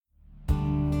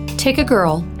Take a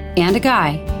girl and a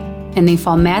guy, and they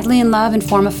fall madly in love and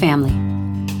form a family.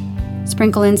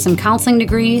 Sprinkle in some counseling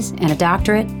degrees and a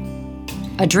doctorate,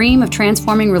 a dream of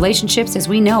transforming relationships as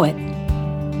we know it.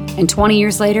 And 20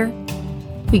 years later,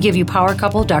 we give you power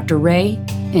couple Dr. Ray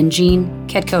and Jean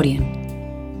Ketkodian.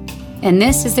 And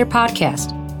this is their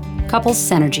podcast, Couples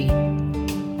Synergy.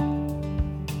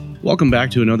 Welcome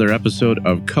back to another episode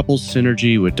of Couples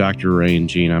Synergy with Dr. Ray and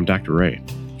Jean. I'm Dr. Ray.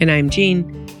 And I'm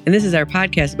Jean. And this is our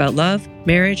podcast about love,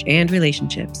 marriage, and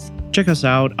relationships. Check us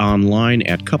out online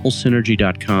at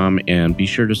couplesynergy.com and be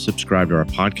sure to subscribe to our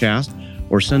podcast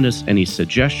or send us any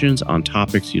suggestions on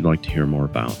topics you'd like to hear more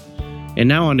about. And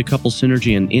now on to Couple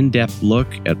Synergy, an in-depth look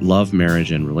at love,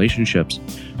 marriage, and relationships,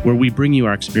 where we bring you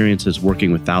our experiences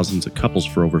working with thousands of couples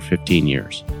for over 15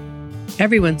 years.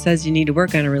 Everyone says you need to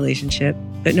work on a relationship,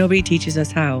 but nobody teaches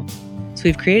us how. So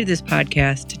we've created this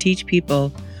podcast to teach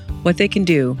people what they can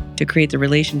do to create the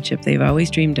relationship they've always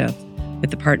dreamed of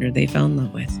with the partner they fell in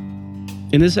love with.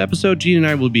 In this episode, Jean and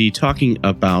I will be talking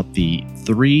about the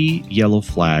 3 yellow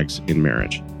flags in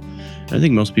marriage. I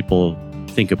think most people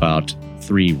think about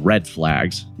 3 red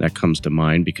flags. That comes to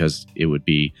mind because it would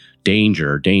be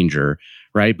danger,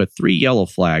 right? But 3 yellow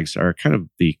flags are kind of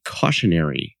the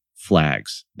cautionary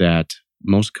flags that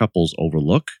most couples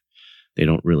overlook. They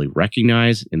don't really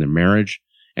recognize in their marriage,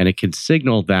 and it can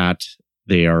signal that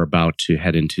they are about to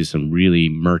head into some really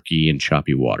murky and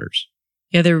choppy waters.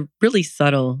 Yeah, they're really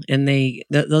subtle, and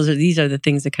these are the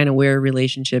things that kind of wear a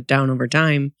relationship down over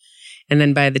time. And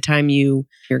then by the time your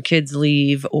kids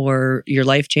leave or your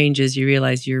life changes, you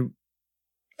realize your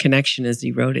connection is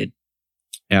eroded.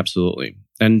 Absolutely.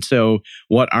 And so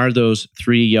what are those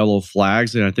 3 yellow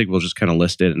flags? And I think we'll just kind of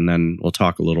list it and then we'll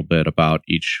talk a little bit about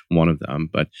each one of them.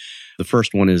 But the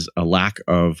first one is a lack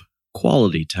of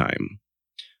quality time.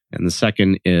 And the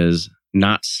second is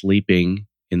not sleeping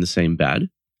in the same bed.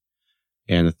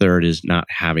 And the third is not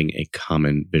having a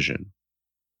common vision.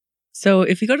 So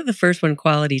if we go to the first one,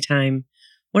 quality time,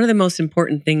 one of the most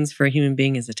important things for a human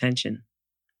being is attention.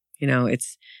 You know,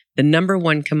 it's the number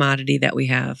one commodity that we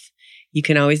have. You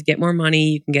can always get more money,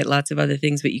 you can get lots of other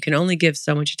things, but you can only give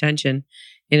so much attention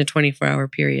in a 24-hour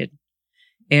period.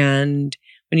 And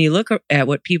when you look at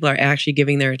what people are actually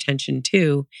giving their attention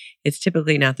to, it's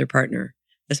typically not their partner,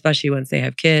 especially once they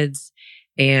have kids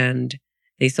and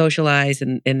they socialize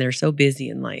and they're so busy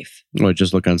in life. Well,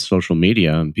 just look on social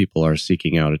media and people are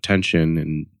seeking out attention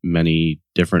in many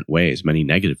different ways, many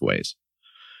negative ways,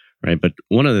 right? But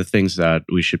one of the things that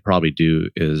we should probably do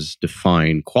is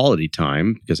define quality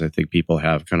time, because I think people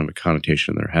have kind of a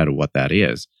connotation in their head of what that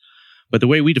is. But the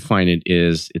way we define it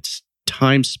is it's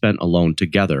time spent alone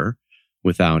together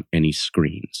without any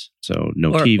screens. So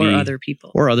no TV. Or other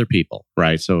people. Or other people,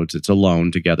 right? So it's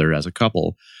alone together as a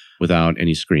couple without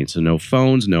any screens. So no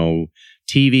phones, no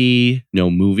TV,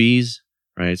 no movies,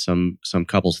 right? Some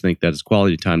couples think that it's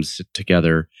quality time to sit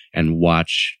together and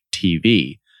watch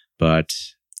TV, but...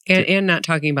 And not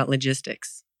talking about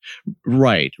logistics.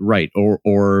 Right.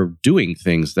 Or doing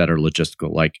things that are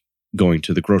logistical, like going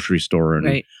to the grocery store and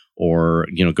right. Or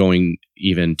going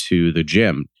even to the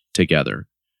gym together.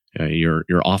 You're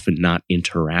often not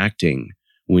interacting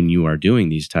when you are doing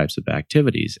these types of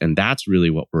activities. And that's really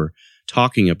what we're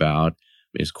talking about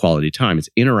is quality time. It's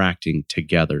interacting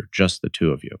together, just the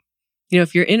two of you. You know,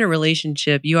 if you're in a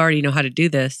relationship, you already know how to do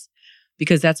this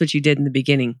because that's what you did in the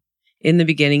beginning. In the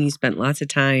beginning, you spent lots of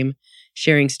time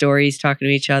sharing stories, talking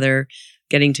to each other,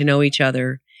 getting to know each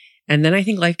other. And then I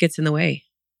think life gets in the way.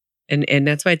 And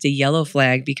that's why it's a yellow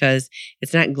flag, because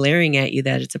it's not glaring at you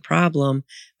that it's a problem,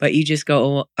 but you just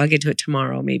go, oh, I'll get to it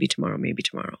tomorrow, maybe tomorrow.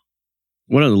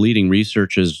 One of the leading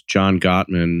researchers, John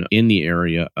Gottman, in the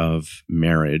area of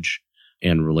marriage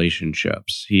and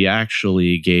relationships, he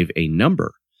actually gave a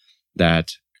number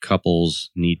that couples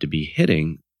need to be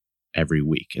hitting every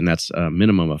week. And that's a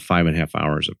minimum of 5.5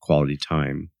 hours of quality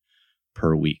time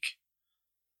per week.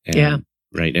 And, yeah.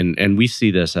 Right. And we see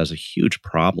this as a huge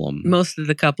problem. Most of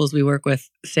the couples we work with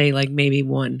say like maybe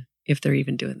one, if they're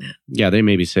even doing that. Yeah, they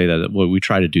maybe say that, well, we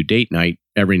try to do date night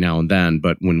every now and then,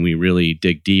 but when we really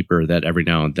dig deeper, that every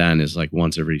now and then is like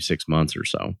once every 6 months or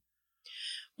so.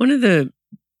 One of the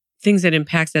things that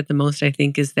impacts that the most, I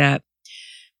think, is that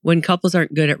when couples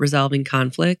aren't good at resolving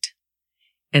conflict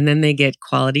and then they get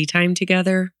quality time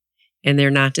together and they're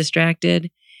not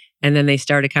distracted and then they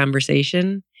start a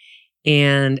conversation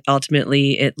and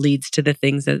ultimately it leads to the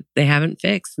things that they haven't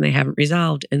fixed and they haven't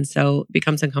resolved. And so it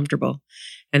becomes uncomfortable.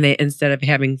 And they, instead of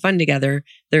having fun together,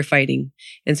 they're fighting.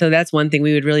 And so that's one thing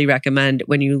we would really recommend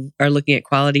when you are looking at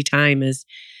quality time is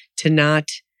to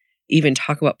not even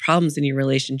talk about problems in your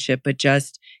relationship, but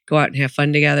just go out and have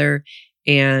fun together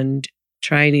and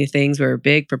try new things. We're a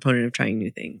big proponent of trying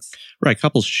new things. Right.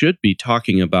 Couples should be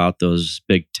talking about those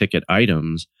big ticket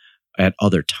items at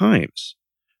other times,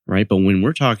 right? But when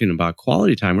we're talking about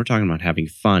quality time, we're talking about having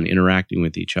fun, interacting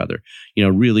with each other,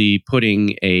 really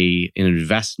putting an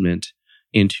investment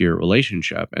into your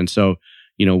relationship. And so,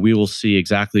 we will see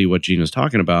exactly what Gina's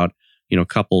talking about,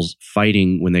 couples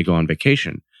fighting when they go on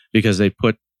vacation because they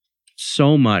put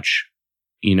so much,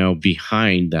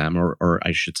 behind them, or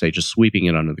I should say just sweeping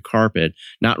it under the carpet,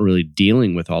 not really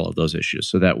dealing with all of those issues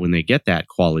so that when they get that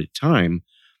quality time,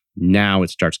 now it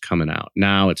starts coming out.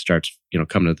 Now it starts,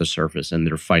 coming to the surface and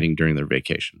they're fighting during their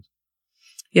vacations.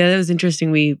 Yeah, that was interesting.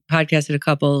 We podcasted a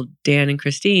couple, Dan and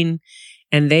Christine,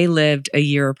 and they lived a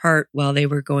year apart while they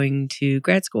were going to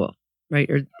grad school, right?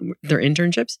 Or their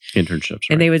internships. Internships,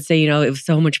 right. And they would say, it was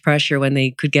so much pressure when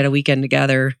they could get a weekend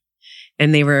together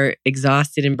and they were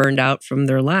exhausted and burned out from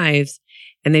their lives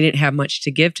and they didn't have much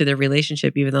to give to their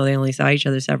relationship, even though they only saw each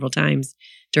other several times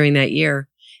during that year.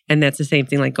 And that's the same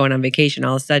thing like going on vacation.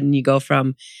 All of a sudden you go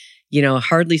from,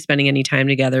 hardly spending any time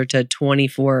together to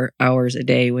 24 hours a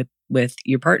day with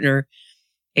your partner.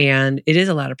 And it is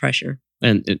a lot of pressure.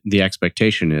 And the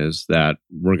expectation is that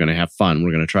we're going to have fun.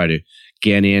 We're going to try to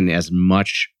get in as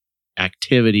much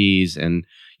activities and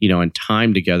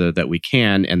time together that we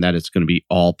can, and that it's going to be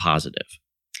all positive.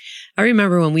 I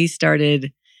remember when we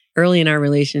started early in our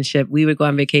relationship, we would go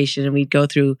on vacation and we'd go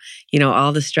through,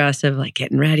 all the stress of like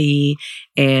getting ready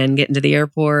and getting to the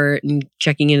airport and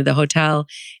checking into the hotel.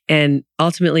 And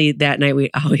ultimately that night we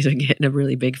always would get in a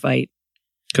really big fight.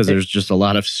 Because there's just a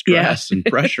lot of stress and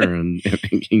pressure and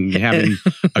having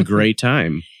a great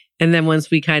time. And then once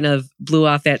we kind of blew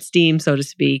off that steam, so to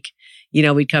speak,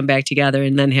 we'd come back together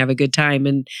and then have a good time.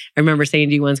 And I remember saying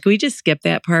to you once, can we just skip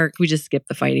that part? Can we just skip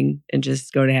the fighting and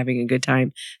just go to having a good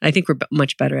time? And I think we're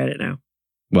much better at it now.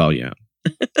 Well, yeah.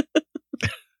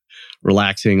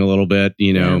 Relaxing a little bit,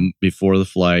 before the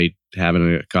flight,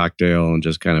 having a cocktail and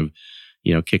just kind of,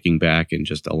 kicking back and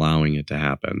just allowing it to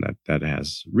happen. That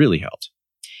has really helped.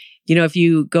 If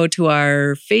you go to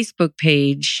our Facebook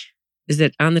page, is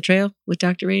it On the Trail with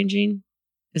Dr. Ray and Jean?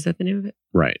 Is that the name of it?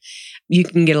 Right. You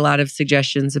can get a lot of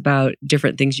suggestions about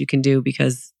different things you can do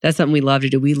because that's something we love to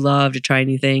do. We love to try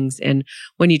new things. And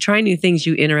when you try new things,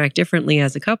 you interact differently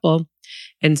as a couple.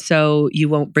 And so you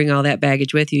won't bring all that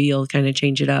baggage with you. You'll kind of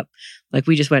change it up. Like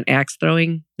we just went axe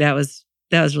throwing. That was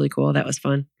really cool. That was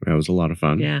fun. That was a lot of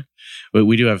fun. Yeah. But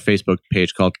we do have a Facebook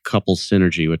page called Couple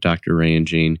Synergy with Dr. Ray and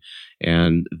Jean.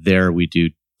 And there we do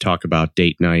talk about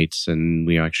date nights and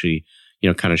we actually,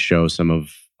 kind of show some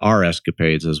of our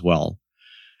escapades as well.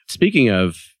 Speaking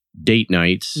of date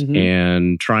nights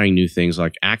and trying new things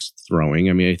like axe throwing,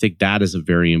 I think that is a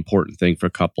very important thing for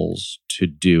couples to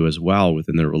do as well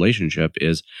within their relationship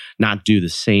is not do the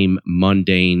same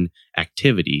mundane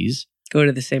activities. Go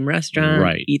to the same restaurant,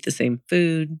 right. Eat the same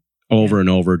food. Over and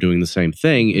over doing the same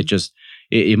thing.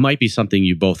 It might be something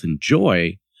you both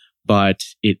enjoy, but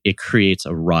it creates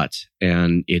a rut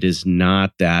and it is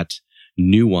not that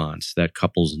nuance that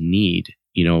couples need,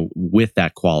 with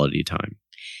that quality time.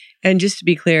 And just to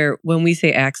be clear, when we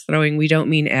say axe throwing, we don't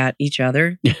mean at each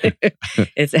other.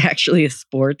 It's actually a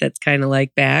sport that's kind of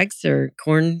like bags or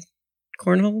cornhole.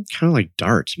 Kind of like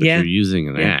darts, but you're using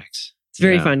an axe. It's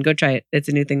very fun. Go try it. It's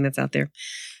a new thing that's out there.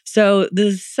 So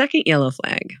the second yellow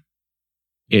flag.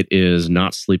 It is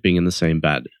not sleeping in the same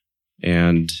bed.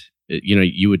 And,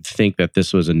 you would think that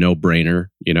this was a no-brainer,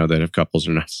 that if couples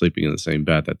are not sleeping in the same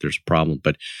bed, that there's a problem.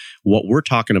 But what we're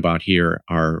talking about here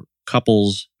are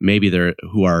couples, maybe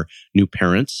who are new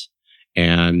parents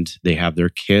and they have their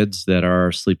kids that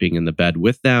are sleeping in the bed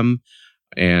with them.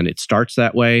 And it starts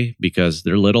that way because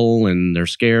they're little and they're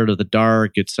scared of the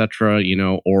dark, etc.,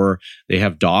 or they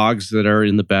have dogs that are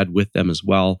in the bed with them as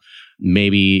well.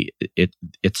 Maybe it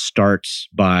starts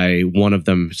by one of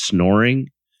them snoring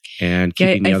and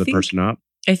keeping the other person up.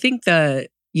 I think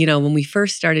when we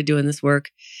first started doing this work,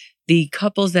 the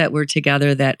couples that were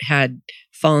together that had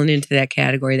fallen into that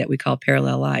category that we call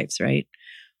parallel lives, right?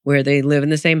 Where they live in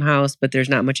the same house, but there's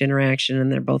not much interaction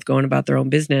and they're both going about their own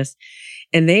business.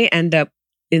 And they end up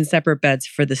in separate beds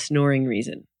for the snoring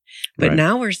reason. But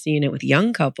now we're seeing it with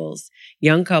young couples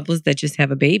that just have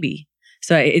a baby.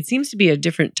 So it seems to be a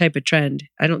different type of trend.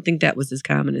 I don't think that was as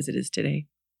common as it is today.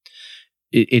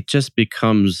 It just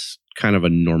becomes kind of a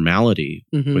normality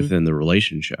within the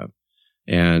relationship.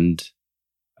 And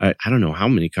I don't know how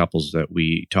many couples that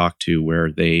we talk to where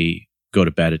they go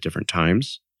to bed at different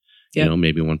times. Yep.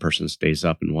 Maybe one person stays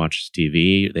up and watches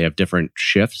TV. They have different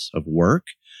shifts of work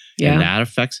and that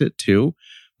affects it too.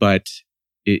 But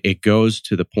it goes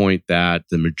to the point that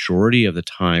the majority of the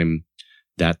time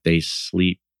that they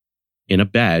sleep in a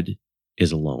bed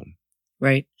is alone.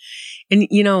 Right. And,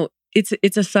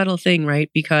 it's a subtle thing, right?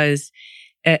 Because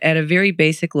at a very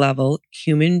basic level,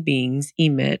 human beings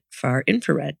emit far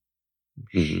infrared.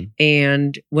 Mm-hmm.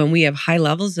 And when we have high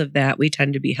levels of that, we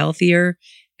tend to be healthier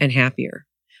and happier.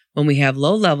 When we have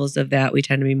low levels of that, we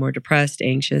tend to be more depressed,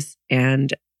 anxious,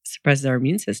 and suppresses our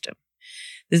immune system.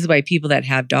 This is why people that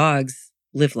have dogs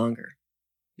live longer,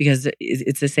 because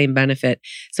it's the same benefit.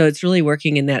 So it's really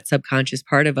working in that subconscious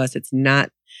part of us. It's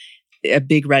not a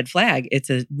big red flag. It's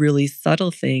a really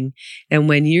subtle thing. And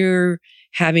when you're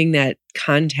having that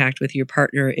contact with your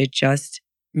partner, it just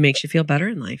makes you feel better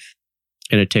in life.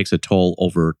 And it takes a toll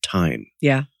over time.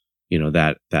 Yeah.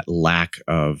 That lack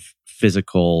of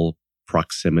physical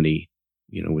proximity,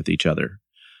 with each other.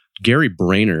 Gary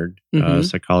Brainerd, a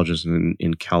psychologist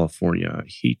in California,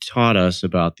 he taught us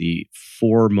about the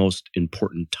 4 most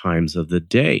important times of the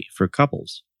day for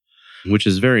couples, which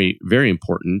is very, very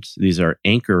important. These are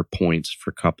anchor points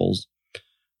for couples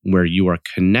where you are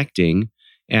connecting.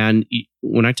 And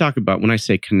when I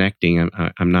say connecting,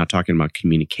 I'm not talking about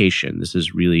communication. This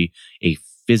is really a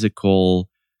physical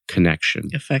connection.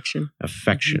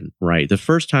 Affection, right? The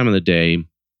first time of the day,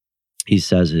 he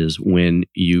says, is when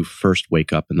you first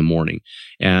wake up in the morning.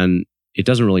 And it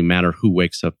doesn't really matter who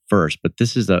wakes up first, but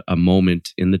this is a moment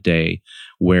in the day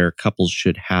where couples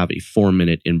should have a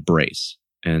 4-minute embrace.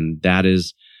 And that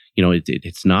is,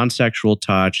 it's non-sexual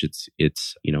touch.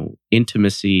 It's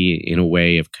intimacy in a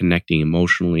way of connecting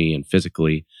emotionally and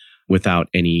physically without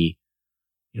any,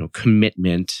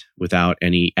 commitment, without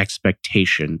any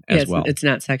expectation as well. It's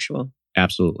not sexual.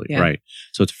 Absolutely. Yeah. Right.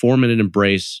 So it's 4-minute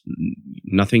embrace.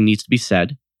 Nothing needs to be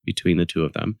said between the two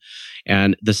of them.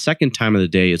 And the second time of the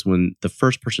day is when the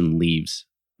first person leaves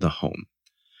the home.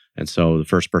 And so the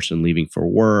first person leaving for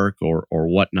work or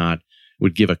whatnot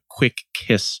would give a quick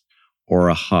kiss or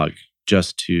a hug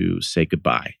just to say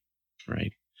goodbye.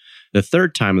 Right. The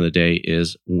third time of the day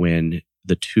is when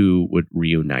the two would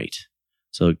reunite.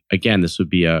 So again, this would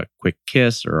be a quick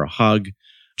kiss or a hug,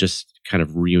 just kind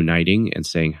of reuniting and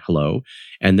saying hello.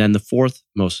 And then the fourth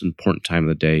most important time of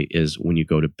the day is when you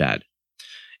go to bed.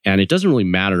 And it doesn't really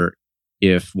matter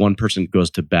if one person goes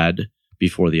to bed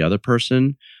before the other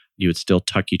person, you would still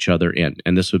tuck each other in.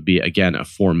 And this would be, again, a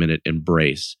 4-minute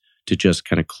embrace to just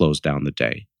kind of close down the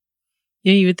day.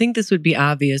 Yeah, you would think this would be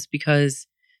obvious because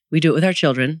we do it with our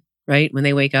children, right? When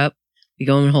they wake up, we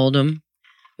go and hold them.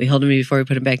 We hold them before we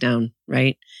put them back down,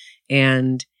 right?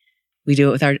 And we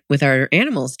do it with our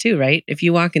animals too, right? If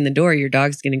you walk in the door, your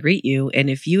dog's going to greet you. And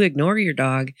if you ignore your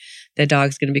dog, that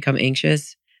dog's going to become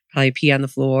anxious, probably pee on the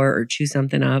floor or chew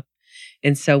something up.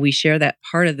 And so we share that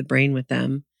part of the brain with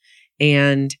them.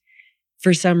 And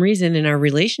for some reason in our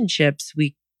relationships,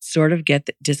 we sort of get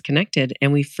disconnected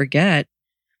and we forget,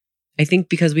 I think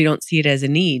because we don't see it as a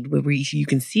need. You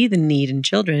can see the need in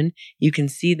children, you can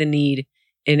see the need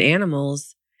in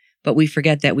animals, but we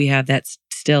forget that we have that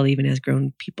still even as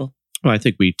grown people. Well, I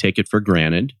think we take it for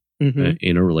granted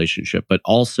in a relationship, but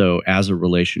also as a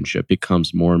relationship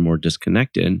becomes more and more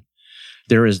disconnected,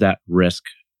 there is that risk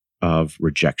of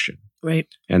rejection. Right.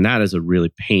 And that is a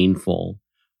really painful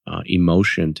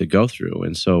emotion to go through.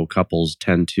 And so couples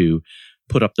tend to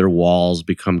put up their walls,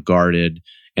 become guarded,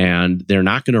 and they're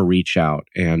not going to reach out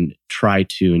and try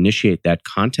to initiate that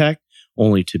contact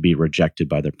only to be rejected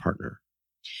by their partner.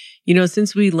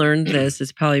 Since we learned this,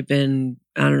 it's probably been,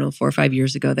 4 or 5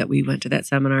 years ago that we went to that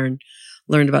seminar and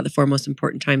learned about the 4 most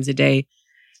important times a day.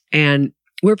 And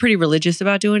we're pretty religious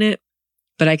about doing it,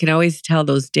 but I can always tell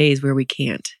those days where we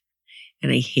can't.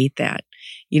 And I hate that.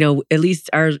 At least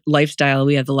our lifestyle,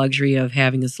 we have the luxury of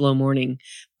having a slow morning,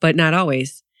 but not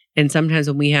always. And sometimes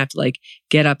when we have to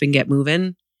get up and get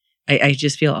moving, I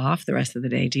just feel off the rest of the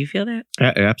day. Do you feel that?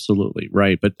 Absolutely.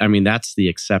 Right. But I mean, that's the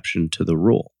exception to the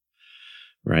rule.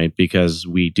 Right? Because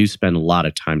we do spend a lot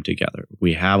of time together.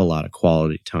 We have a lot of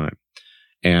quality time.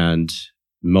 And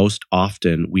most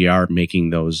often we are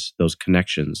making those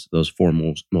connections, those 4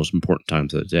 most important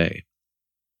times of the day.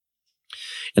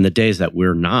 And the days that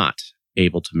we're not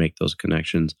able to make those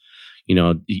connections,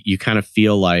 you kind of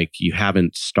feel like you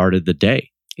haven't started the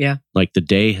day. Yeah. Like the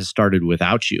day has started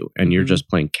without you and you're just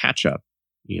playing catch up,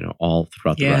 all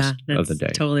throughout the rest of the day.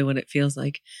 That's totally what it feels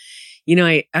like.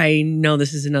 I know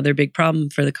this is another big problem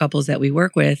for the couples that we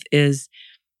work with is,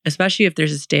 especially if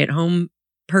there's a stay-at-home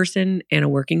person and a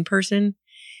working person,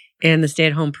 and the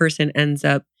stay-at-home person ends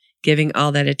up giving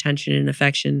all that attention and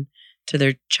affection to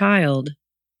their child,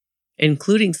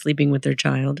 including sleeping with their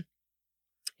child.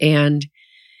 And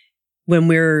when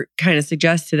we're kind of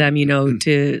suggest to them,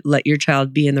 to let your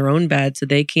child be in their own bed so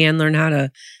they can learn how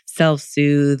to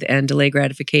self-soothe and delay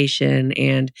gratification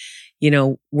and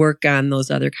work on those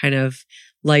other kind of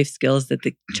life skills that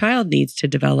the child needs to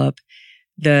develop,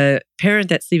 the parent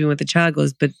that's sleeping with the child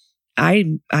goes, but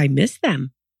I miss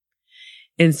them.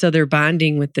 And so they're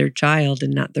bonding with their child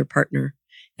and not their partner.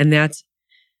 And that's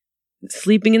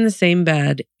sleeping in the same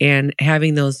bed and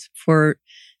having those 4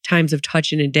 times of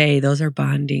touch in a day. Those are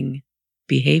bonding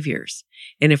behaviors.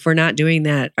 And if we're not doing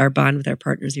that, our bond with our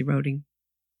partner is eroding.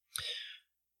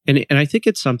 And I think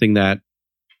it's something that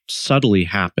subtly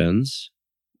happens,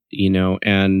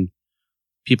 and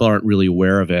people aren't really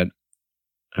aware of it.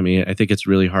 I mean, I think it's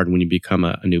really hard when you become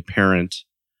a new parent,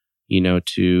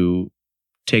 to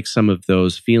take some of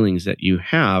those feelings that you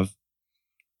have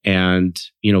and,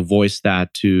 voice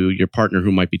that to your partner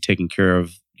who might be taking care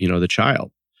of, the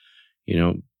child.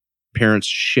 Parents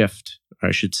shift, or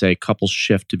I should say couples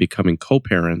shift to becoming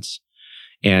co-parents,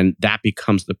 and that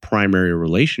becomes the primary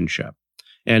relationship.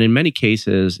 And in many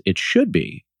cases, it should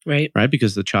be, right?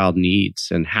 Because the child needs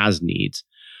and has needs.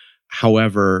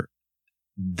 However,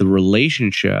 the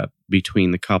relationship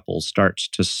between the couple starts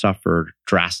to suffer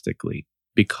drastically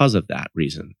because of that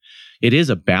reason. It is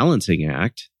a balancing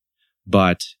act,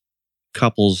 but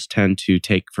couples tend to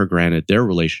take for granted their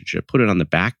relationship, put it on the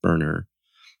back burner,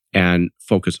 and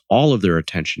focus all of their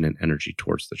attention and energy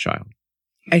towards the child.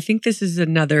 I think this is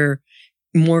another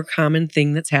more common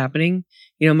thing that's happening.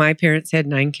 My parents had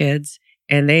 9 kids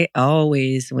and they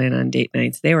always went on date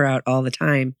nights. They were out all the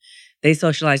time. They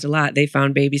socialized a lot. They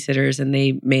found babysitters and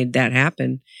they made that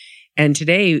happen. And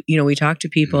today, we talk to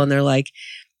people and they're like,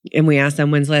 and we ask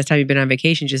them, when's the last time you've been on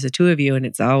vacation? Just the 2 of you. And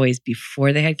it's always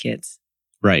before they had kids.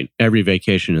 Right. Every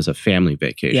vacation is a family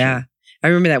vacation. Yeah. I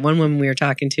remember that one woman we were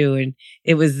talking to, and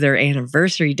it was their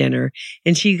anniversary dinner.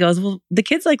 And she goes, well, the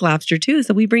kids like lobster too.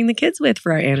 So we bring the kids with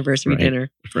for our anniversary dinner.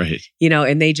 Right.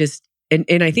 And they just,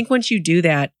 and I think once you do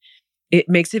that, it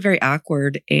makes it very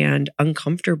awkward and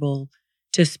uncomfortable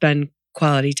to spend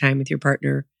quality time with your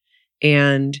partner.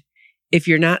 And if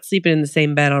you're not sleeping in the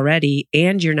same bed already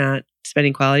and you're not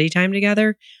spending quality time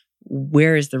together,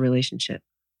 where is the relationship?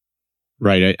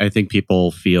 Right. I think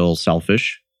people feel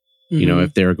selfish,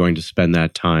 if they're going to spend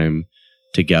that time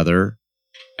together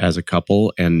as a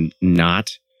couple and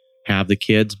not have the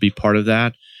kids be part of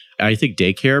that. I think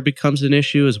daycare becomes an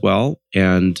issue as well.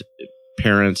 And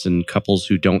parents and couples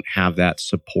who don't have that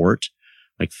support,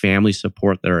 like family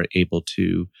support that are able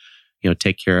to,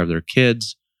 take care of their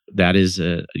kids, that is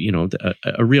a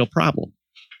real problem.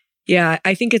 Yeah,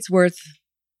 I think it's worth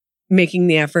making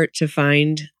the effort to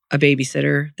find a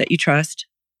babysitter that you trust,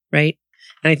 right?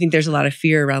 And I think there's a lot of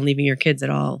fear around leaving your kids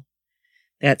at all,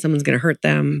 that someone's going to hurt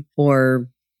them, or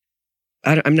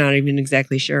I'm not even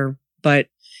exactly sure. But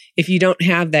if you don't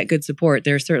have that good support,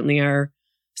 there certainly are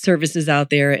services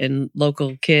out there and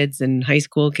local kids and high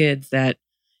school kids that,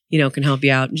 can help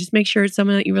you out. And just make sure it's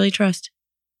someone that you really trust.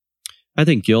 I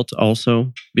think guilt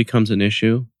also becomes an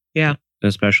issue. Yeah.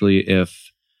 Especially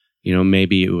if,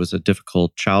 maybe it was a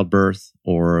difficult childbirth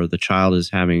or the child is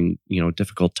having, a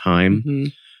difficult time. Mm-hmm.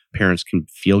 Parents can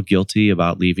feel guilty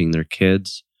about leaving their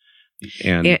kids.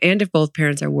 And if both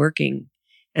parents are working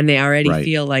and they already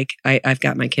feel like I've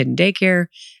got my kid in daycare,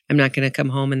 I'm not going to come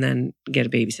home and then get a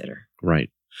babysitter. Right.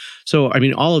 So, I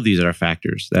mean, all of these are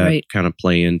factors that kind of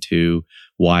play into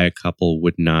why a couple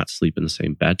would not sleep in the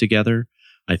same bed together.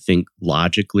 I think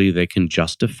logically they can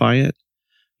justify it,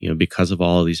 because of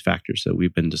all of these factors that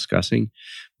we've been discussing.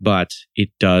 But it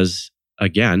does,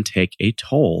 again, take a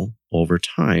toll over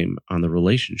time on the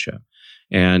relationship.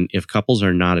 And if couples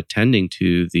are not attending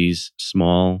to these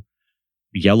small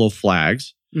yellow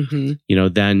flags, then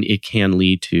it can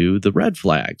lead to the red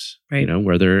flags,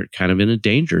 where they're kind of in a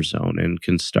danger zone and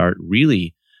can start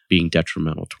really being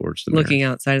detrimental towards the looking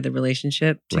marriage. Outside of the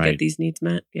relationship to get these needs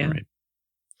met. Yeah. Right.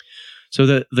 So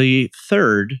the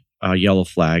third yellow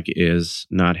flag is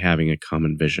not having a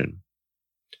common vision.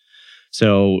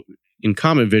 So in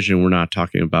common vision, we're not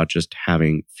talking about just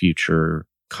having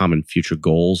common future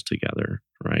goals together,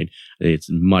 right? It's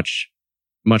much,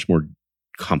 much more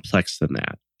complex than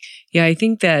that. Yeah, I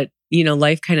think that,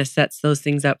 life kind of sets those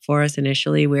things up for us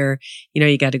initially where,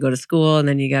 you got to go to school and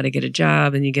then you got to get a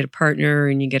job and you get a partner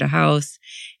and you get a house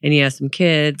and you have some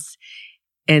kids.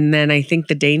 And then I think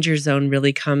the danger zone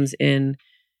really comes in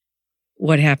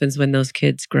what happens when those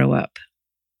kids grow up,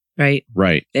 right?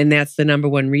 Right. And that's the number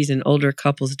one reason older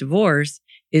couples divorce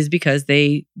is because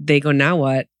they go, now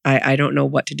what? I don't know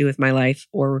what to do with my life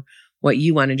or what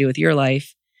you want to do with your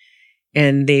life.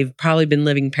 And they've probably been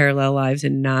living parallel lives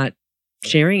and not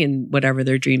sharing in whatever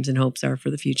their dreams and hopes are for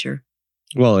the future.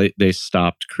 Well, they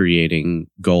stopped creating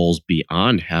goals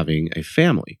beyond having a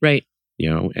family. Right.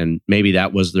 And maybe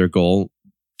that was their goal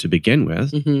to begin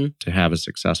with to have a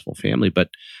successful family. But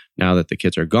now that the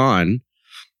kids are gone,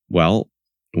 well,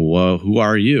 who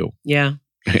are you? Yeah.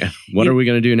 What are we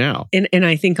going to do now? And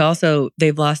I think also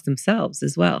they've lost themselves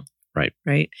as well. Right.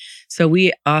 Right. So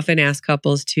we often ask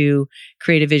couples to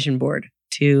create a vision board,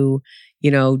 to,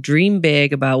 dream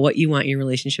big about what you want your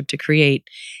relationship to create.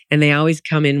 And they always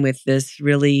come in with this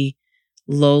really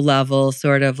low level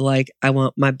sort of like, I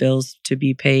want my bills to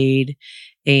be paid,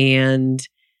 and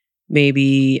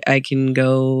maybe I can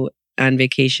go on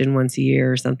vacation once a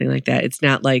year or something like that. It's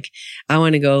not like I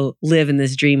want to go live in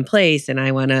this dream place and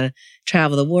I want to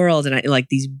travel the world and I like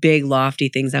these big lofty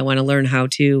things. I want to learn how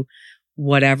to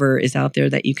whatever is out there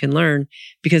that you can learn,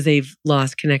 because they've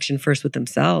lost connection first with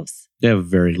themselves. They have a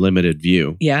very limited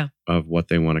view Yeah. of what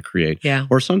they want to create. Yeah.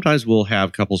 Or sometimes we'll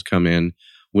have couples come in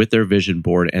with their vision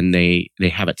board and they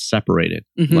have it separated.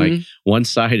 Like one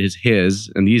side is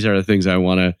his, and these are the things I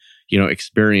want to,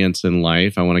 experience in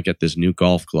life. I want to get this new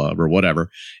golf club or whatever.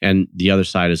 And the other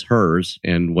side is hers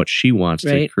and what she wants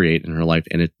to create in her life.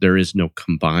 And there is no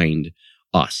combined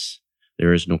us.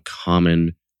 There is no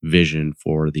common vision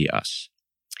for the us.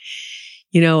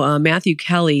 Matthew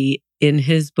Kelly, in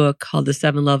his book called The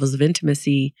 7 Levels of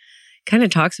Intimacy, kind of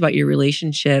talks about your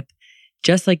relationship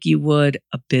just like you would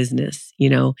a business.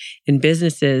 In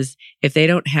businesses, if they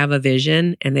don't have a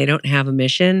vision and they don't have a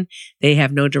mission, they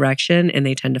have no direction and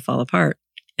they tend to fall apart.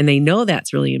 And they know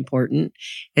that's really important.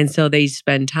 And so they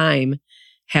spend time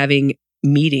having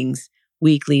meetings,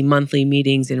 weekly, monthly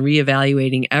meetings, and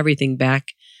reevaluating everything back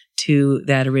to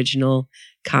that original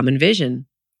common vision.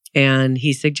 And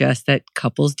he suggests that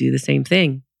couples do the same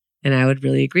thing. And I would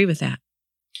really agree with that.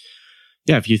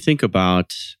 Yeah, if you think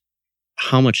about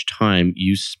how much time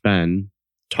you spend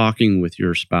talking with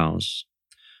your spouse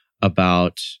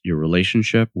about your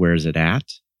relationship, where is it at?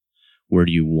 Where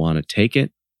do you want to take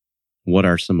it? What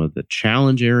are some of the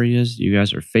challenge areas you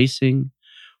guys are facing?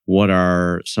 What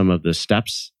are some of the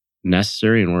steps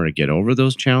necessary in order to get over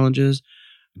those challenges?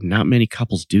 Not many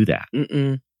couples do that.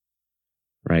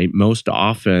 Right? Most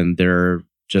often, they're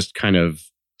just kind of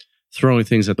throwing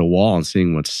things at the wall and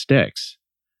seeing what sticks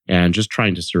and just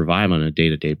trying to survive on a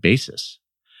day-to-day basis.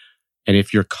 And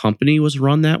if your company was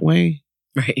run that way,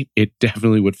 it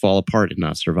definitely would fall apart and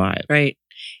not survive. Right.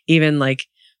 Even like,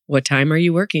 what time are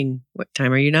you working? What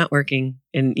time are you not working?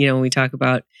 And, when we talk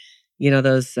about,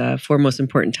 those 4 most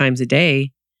important times a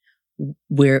day,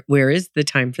 where is the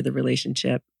time for the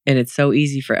relationship? And it's so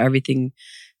easy for everything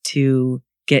to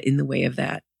get in the way of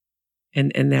that.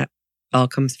 And that all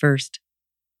comes first.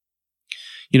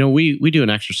 We do an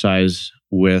exercise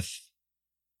with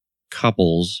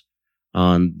couples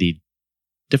on the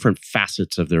different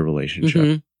facets of their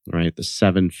relationship, right? The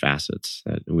 7 facets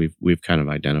that we've kind of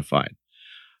identified.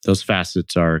 Those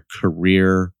facets are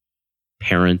career,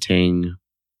 parenting,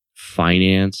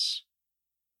 finance,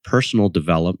 personal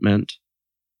development,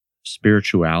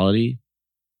 spirituality,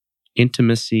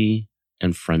 intimacy,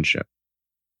 and friendship.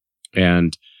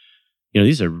 And,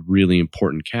 these are really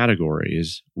important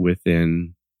categories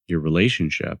within your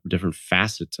relationship, different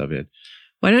facets of it.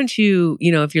 Why don't you,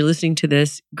 if you're listening to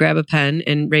this, grab a pen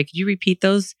and Ray, could you repeat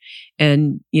those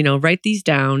and, write these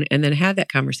down and then have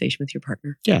that conversation with your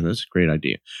partner? Yeah, that's a great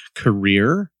idea.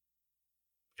 Career,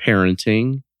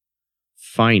 parenting,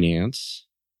 finance,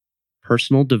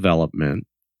 personal development,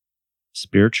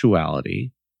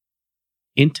 spirituality,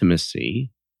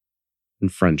 intimacy,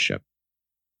 and friendship.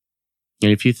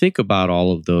 And if you think about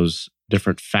all of those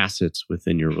different facets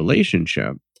within your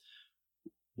relationship,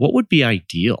 what would be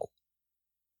ideal?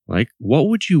 Like, what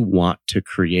would you want to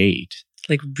create?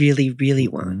 Like really, really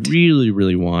want. Really,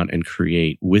 really want and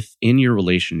create within your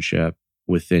relationship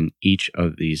within each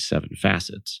of these 7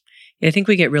 facets. Yeah, I think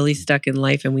we get really stuck in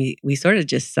life and we sort of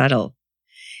just settle.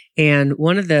 And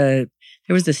there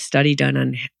was a study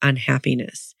done on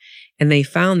happiness. And they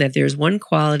found that there's one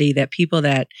quality that people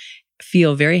that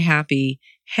feel very happy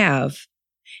have.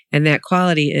 And that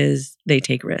quality is they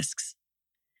take risks.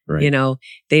 Right.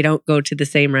 They don't go to the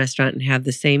same restaurant and have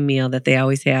the same meal that they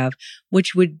always have,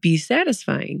 which would be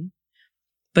satisfying.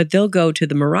 But they'll go to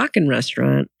the Moroccan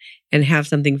restaurant and have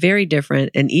something very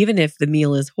different. And even if the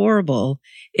meal is horrible,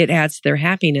 it adds to their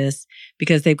happiness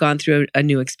because they've gone through a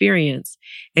new experience.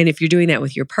 And if you're doing that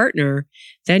with your partner,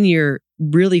 then you're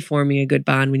really forming a good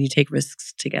bond when you take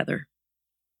risks together.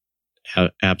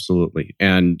 Absolutely.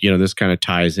 And, this kind of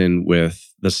ties in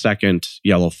with the second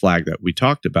yellow flag that we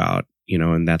talked about,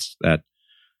 and that's that,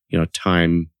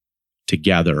 time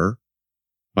together.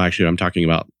 Well, actually, I'm talking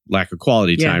about lack of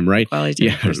quality time, right? Quality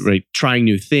time. Yeah, right. Trying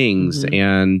new things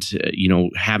and,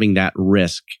 having that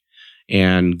risk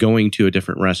and going to a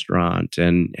different restaurant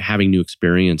and having new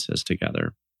experiences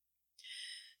together.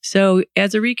 So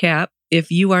as a recap,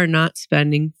 if you are not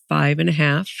spending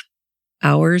 5.5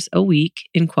 hours a week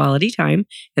in quality time,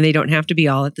 and they don't have to be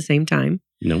all at the same time,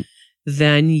 Nope.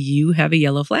 then you have a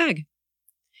yellow flag.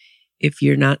 If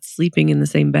you're not sleeping in the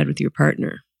same bed with your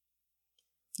partner,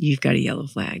 you've got a yellow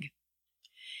flag.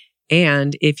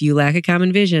 And if you lack a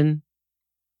common vision,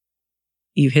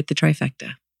 you hit the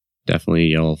trifecta. Definitely a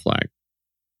yellow flag.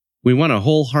 We want to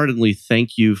wholeheartedly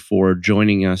thank you for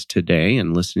joining us today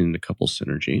and listening to Couples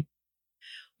Synergy.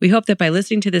 We hope that by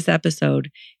listening to this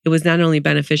episode, it was not only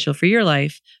beneficial for your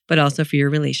life, but also for your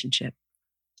relationship.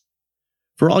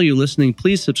 For all you listening,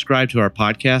 please subscribe to our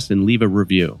podcast and leave a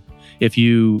review. If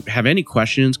you have any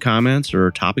questions, comments,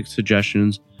 or topic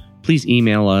suggestions, please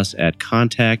email us at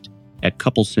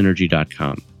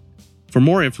contact@couplesynergy.com. For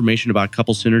more information about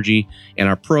Couple Synergy and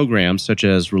our programs such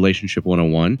as Relationship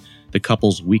 101, the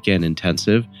Couples Weekend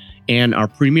Intensive, and our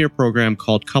premier program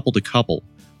called Couple to Couple,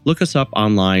 look us up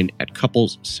online at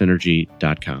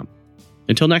couplessynergy.com.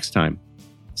 Until next time,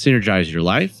 synergize your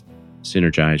life,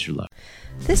 synergize your love.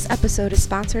 This episode is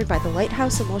sponsored by the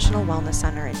Lighthouse Emotional Wellness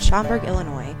Center in Schaumburg,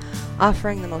 Illinois,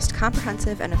 offering the most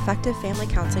comprehensive and effective family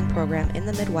counseling program in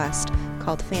the Midwest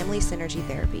called Family Synergy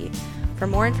Therapy. For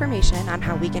more information on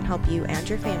how we can help you and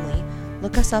your family,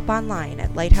 look us up online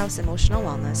at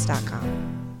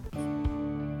lighthouseemotionalwellness.com.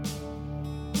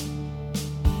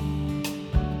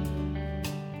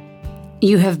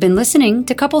 You have been listening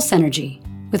to Couple Synergy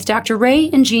with Dr.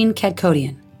 Ray and Jean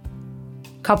Kadkodian.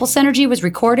 Couple Synergy was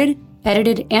recorded,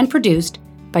 edited, and produced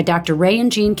by Dr. Ray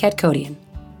and Jean Kadkodian.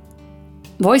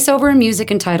 Voiceover and music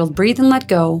entitled Breathe and Let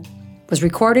Go was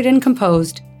recorded and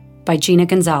composed by Gina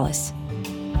Gonzalez.